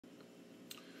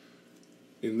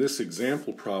In this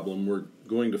example problem, we're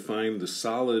going to find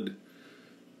the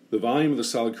volume of the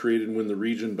solid created when the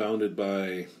region bounded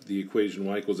by the equation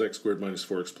y equals x squared minus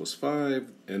 4x plus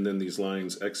 5, and then these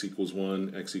lines x equals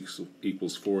 1, x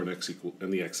equals 4,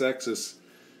 and the x-axis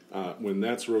when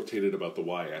that's rotated about the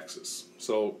y-axis.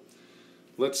 So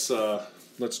let's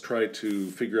try to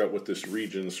figure out what this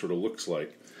region sort of looks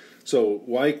like. So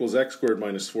y equals x squared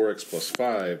minus 4x plus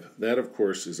 5, that of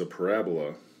course is a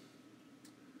parabola.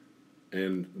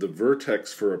 And the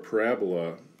vertex for a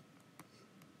parabola,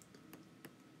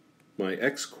 my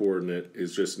x-coordinate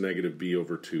is just negative b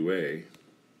over 2a.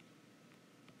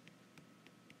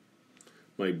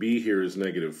 My b here is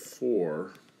negative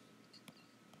 4,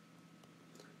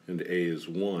 and a is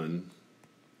 1.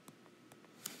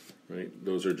 Right?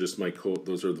 Those are just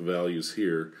those are the values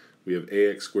here. We have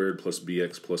ax squared plus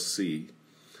bx plus c.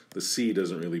 The c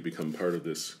doesn't really become part of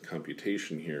this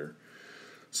computation here.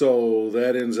 So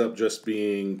that ends up just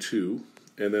being 2,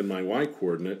 and then my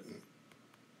y-coordinate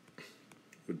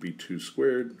would be 2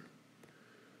 squared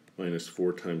minus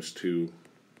 4 times 2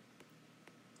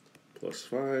 plus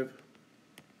 5.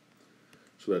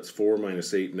 So that's 4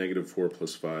 minus 8, negative 4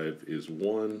 plus 5 is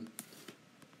 1.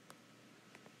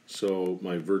 So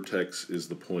my vertex is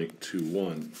the point 2,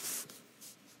 1.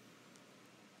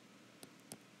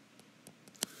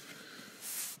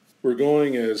 We're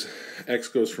going as x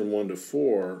goes from 1 to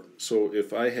 4, so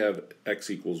if I have x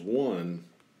equals 1,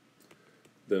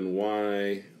 then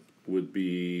y would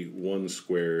be 1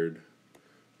 squared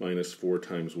minus 4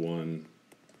 times 1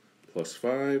 plus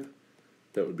 5.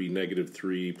 That would be negative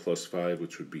 3 plus 5,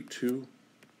 which would be 2.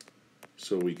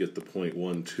 So we get the point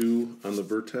 1, 2 on the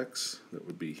vertex. That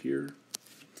would be here.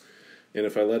 And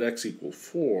if I let x equal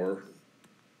 4,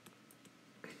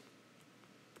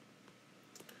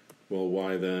 well,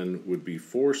 y then would be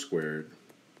 4 squared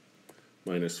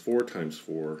minus 4 times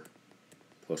 4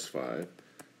 plus 5.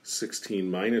 16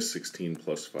 minus 16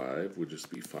 plus 5 would just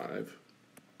be 5.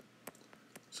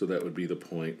 So that would be the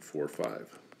point 4,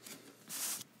 5.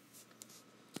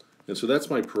 And so that's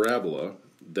my parabola.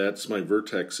 That's my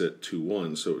vertex at 2,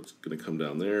 1. So it's going to come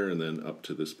down there and then up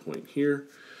to this point here.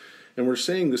 And we're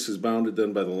saying this is bounded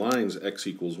then by the lines x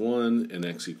equals 1 and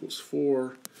x equals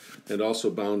 4, and also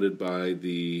bounded by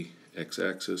the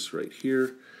x-axis right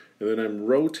here, and then I'm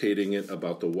rotating it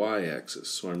about the y-axis,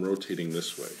 so I'm rotating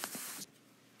this way.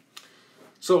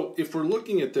 So if we're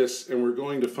looking at this and we're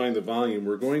going to find the volume,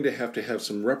 we're going to have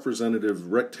some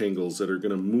representative rectangles that are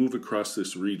going to move across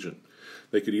this region.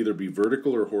 They could either be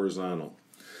vertical or horizontal.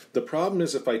 The problem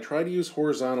is if I try to use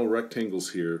horizontal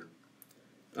rectangles here,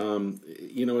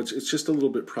 you know, it's just a little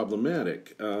bit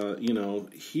problematic. You know,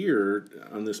 here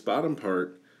on this bottom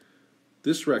part,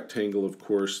 this rectangle, of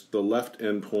course, the left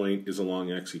endpoint is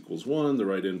along x equals 1, the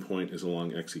right endpoint is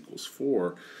along x equals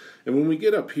 4. And when we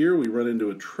get up here, we run into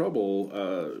a trouble.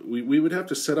 We would have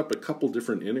to set up a couple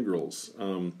different integrals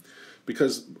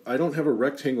because I don't have a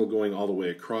rectangle going all the way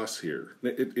across here.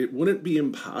 It wouldn't be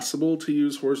impossible to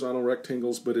use horizontal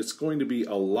rectangles, but it's going to be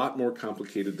a lot more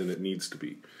complicated than it needs to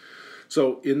be.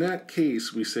 So in that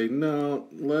case, we say, no,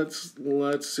 let's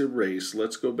erase.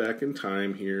 Let's go back in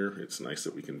time here. It's nice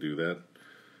that we can do that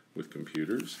with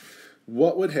computers.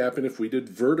 What would happen if we did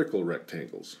vertical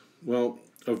rectangles? Well,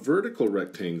 a vertical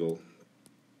rectangle,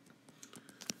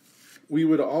 we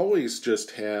would always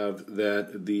just have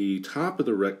that the top of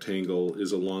the rectangle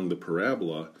is along the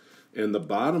parabola and the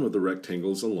bottom of the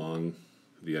rectangle is along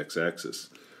the x-axis.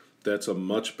 That's a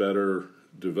much better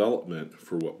development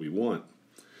for what we want.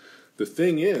 The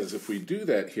thing is, if we do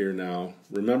that here now,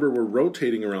 remember we're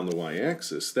rotating around the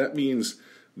y-axis. That means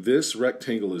this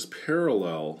rectangle is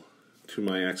parallel to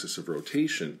my axis of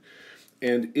rotation.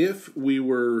 And if we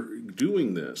were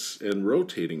doing this and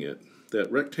rotating it,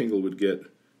 that rectangle would get,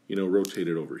 you know,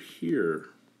 rotated over here.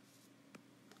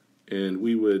 And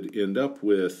we would end up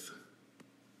with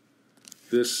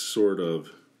this sort of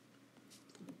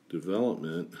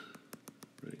development.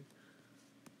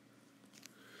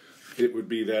 It would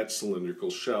be that cylindrical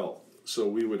shell. So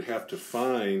we would have to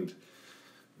find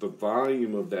the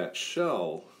volume of that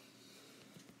shell,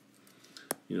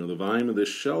 you know, the volume of this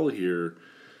shell here,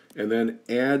 and then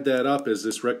add that up as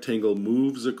this rectangle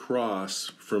moves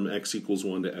across from x equals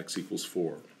 1 to x equals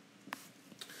 4.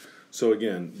 So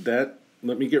again,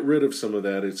 let me get rid of some of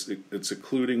that. It's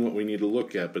occluding what we need to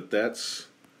look at, but that's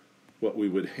what we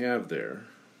would have there.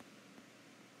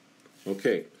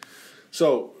 Okay,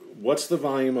 so what's the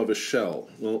volume of a shell?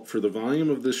 Well, for the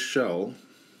volume of this shell,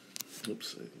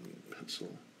 oops, I need a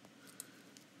pencil.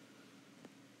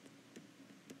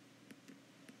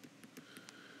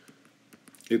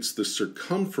 It's the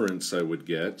circumference I would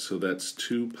get, so that's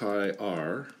 2 pi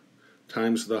r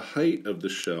times the height of the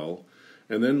shell,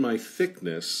 and then my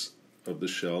thickness of the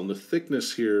shell. And the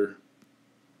thickness here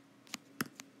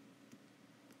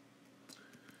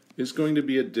is going to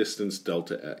be a distance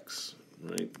delta x,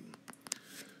 right?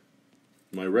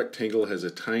 My rectangle has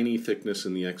a tiny thickness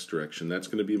in the x direction. That's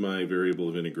going to be my variable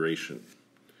of integration.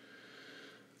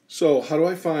 So how do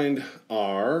I find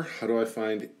r? How do I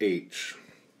find h?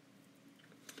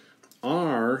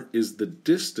 R is the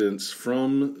distance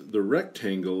from the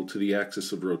rectangle to the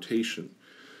axis of rotation.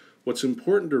 What's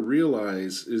important to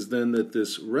realize is then that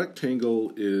this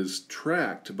rectangle is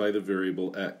tracked by the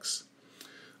variable x.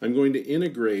 I'm going to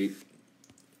integrate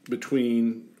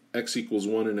between x equals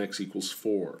 1 and x equals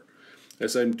 4.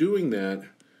 As I'm doing that,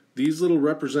 these little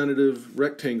representative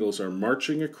rectangles are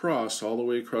marching across all the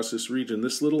way across this region.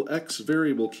 This little x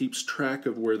variable keeps track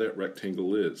of where that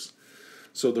rectangle is.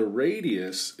 So the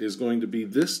radius is going to be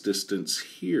this distance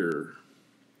here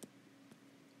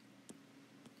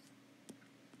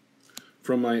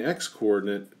from my x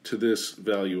coordinate to this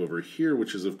value over here,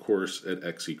 which is of course at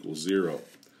x equals 0.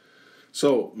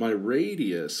 So my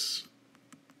radius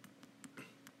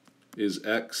is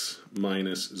x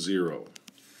minus 0.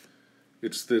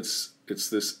 It's this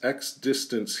x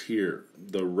distance here.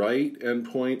 The right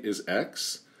endpoint is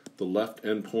x, the left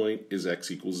endpoint is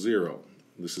x equals 0.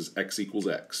 This is x equals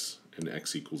x and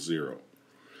x equals 0.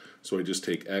 So I just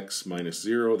take x minus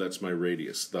 0, that's my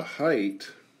radius. The height,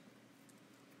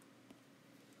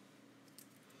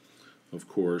 of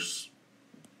course,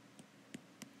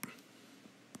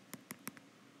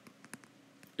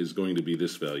 is going to be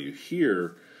this value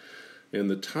here, and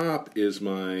the top is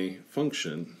my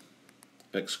function,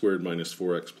 x squared minus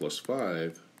 4x plus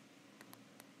 5,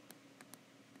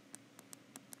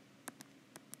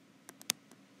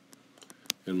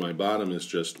 and my bottom is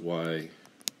just y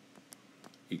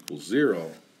equals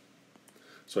 0.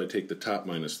 So I take the top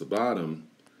minus the bottom,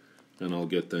 and I'll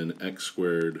get then x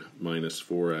squared minus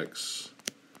 4x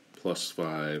plus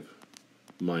 5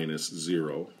 minus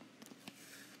 0.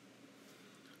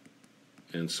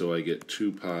 And so I get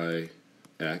 2 pi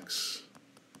x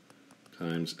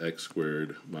times x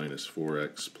squared minus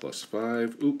 4x plus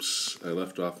 5. Oops, I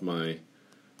left off my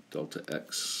delta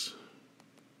x.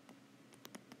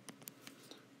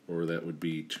 Or that would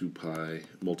be 2 pi,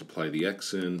 multiply the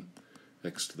x in,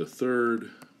 x to the third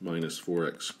minus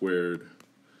 4x squared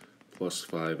plus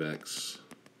 5x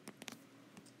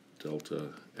delta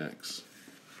x.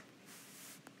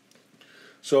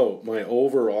 So my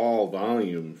overall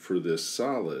volume for this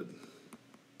solid,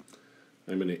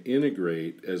 I'm going to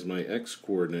integrate as my x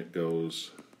coordinate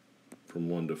goes from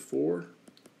 1 to 4.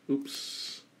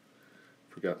 Oops,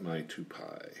 forgot my 2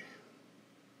 pi.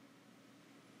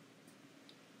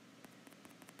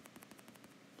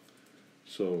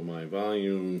 So my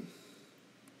volume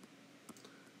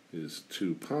is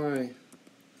 2 pi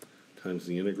times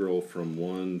the integral from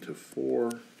 1 to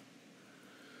 4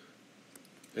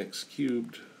 x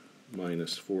cubed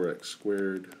minus 4x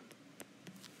squared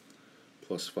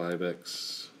plus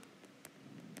 5x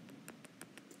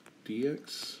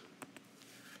dx.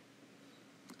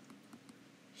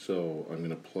 So I'm going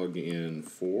to plug in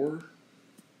 4.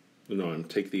 No, I'm going to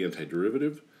take the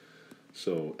antiderivative.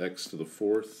 So x to the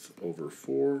 4th over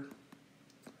 4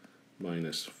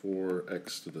 minus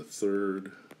 4x to the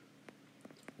 3rd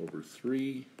over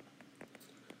 3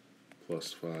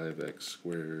 plus 5x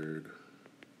squared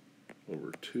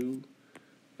over 2.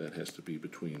 That has to be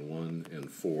between 1 and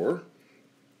 4.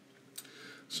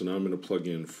 So now I'm going to plug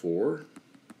in 4.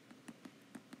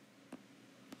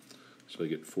 So I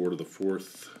get 4 to the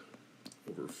 4th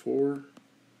over 4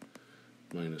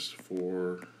 minus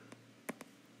 4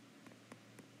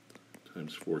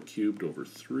 times 4 cubed over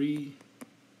 3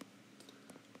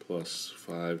 plus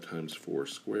 5 times 4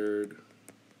 squared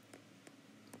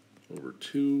over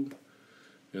 2,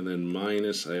 and then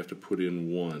minus, I have to put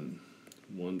in 1.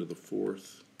 1 to the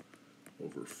 4th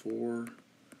over 4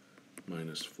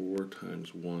 minus 4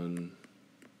 times 1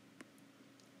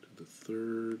 to the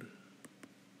 3rd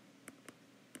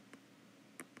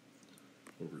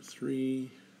over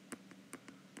 3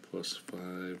 plus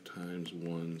 5 times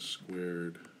 1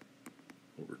 squared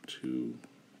over 2.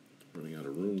 Running out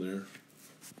of room there.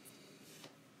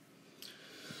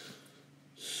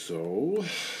 So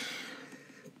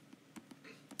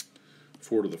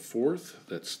 4 to the 4th,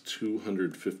 that's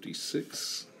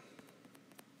 256.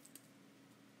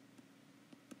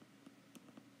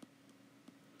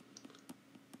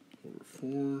 Over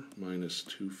 4 minus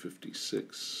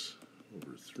 256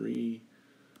 over 3.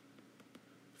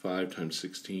 5 times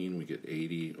 16, we get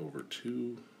 80 over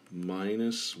 2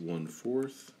 minus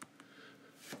 1/4.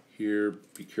 Here,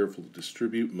 be careful to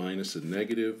distribute. Minus a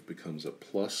negative becomes a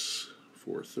plus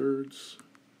 4/3.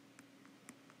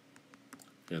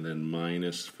 And then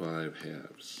minus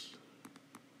 5/2.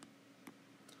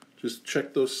 Just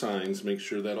check those signs, make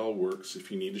sure that all works. If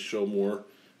you need to show more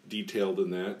detail than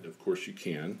that, of course you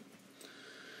can.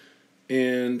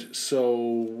 And so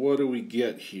what do we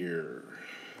get here?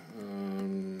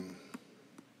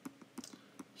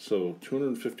 So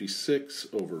 256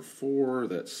 over 4,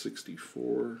 that's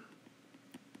 64.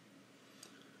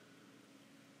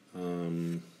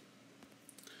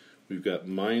 We've got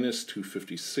minus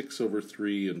 256 over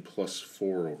 3 and plus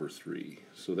 4 over 3.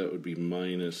 So that would be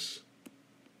minus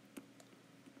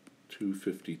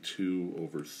 252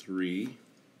 over 3.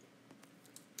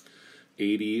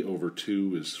 80 over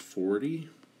 2 is 40.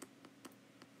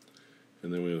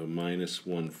 And then we have a minus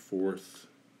 1/4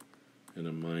 and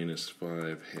a minus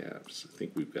 5/2. I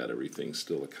think we've got everything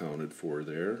still accounted for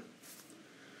there.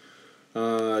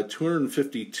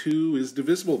 252 is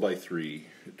divisible by 3,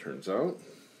 it turns out.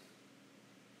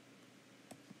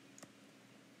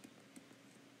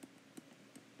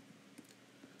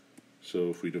 So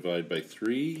if we divide by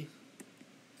 3,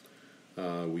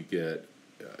 we get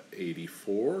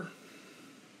 84.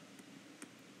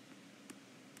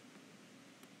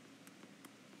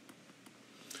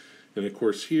 And of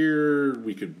course here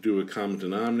we could do a common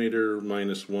denominator,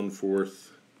 minus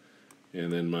 1/4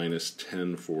 and then minus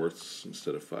 10/4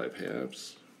 instead of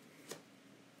 5/2.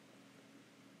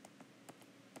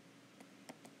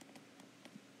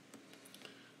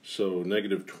 So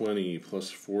negative 20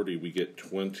 plus 40, we get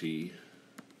 20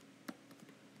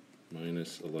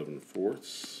 minus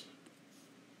 11/4.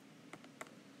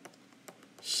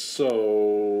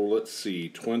 So let's see,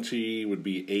 20 would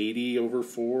be 80 over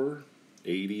 4.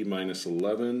 80 minus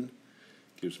 11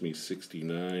 gives me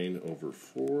 69 over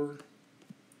 4.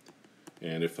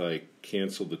 And if I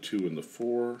cancel the 2 and the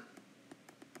 4,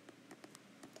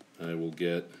 I will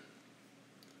get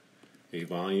a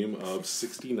volume of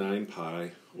 69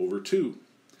 pi over 2.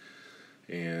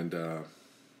 And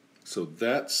so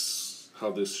that's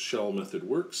how this shell method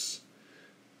works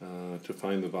to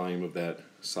find the volume of that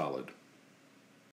solid.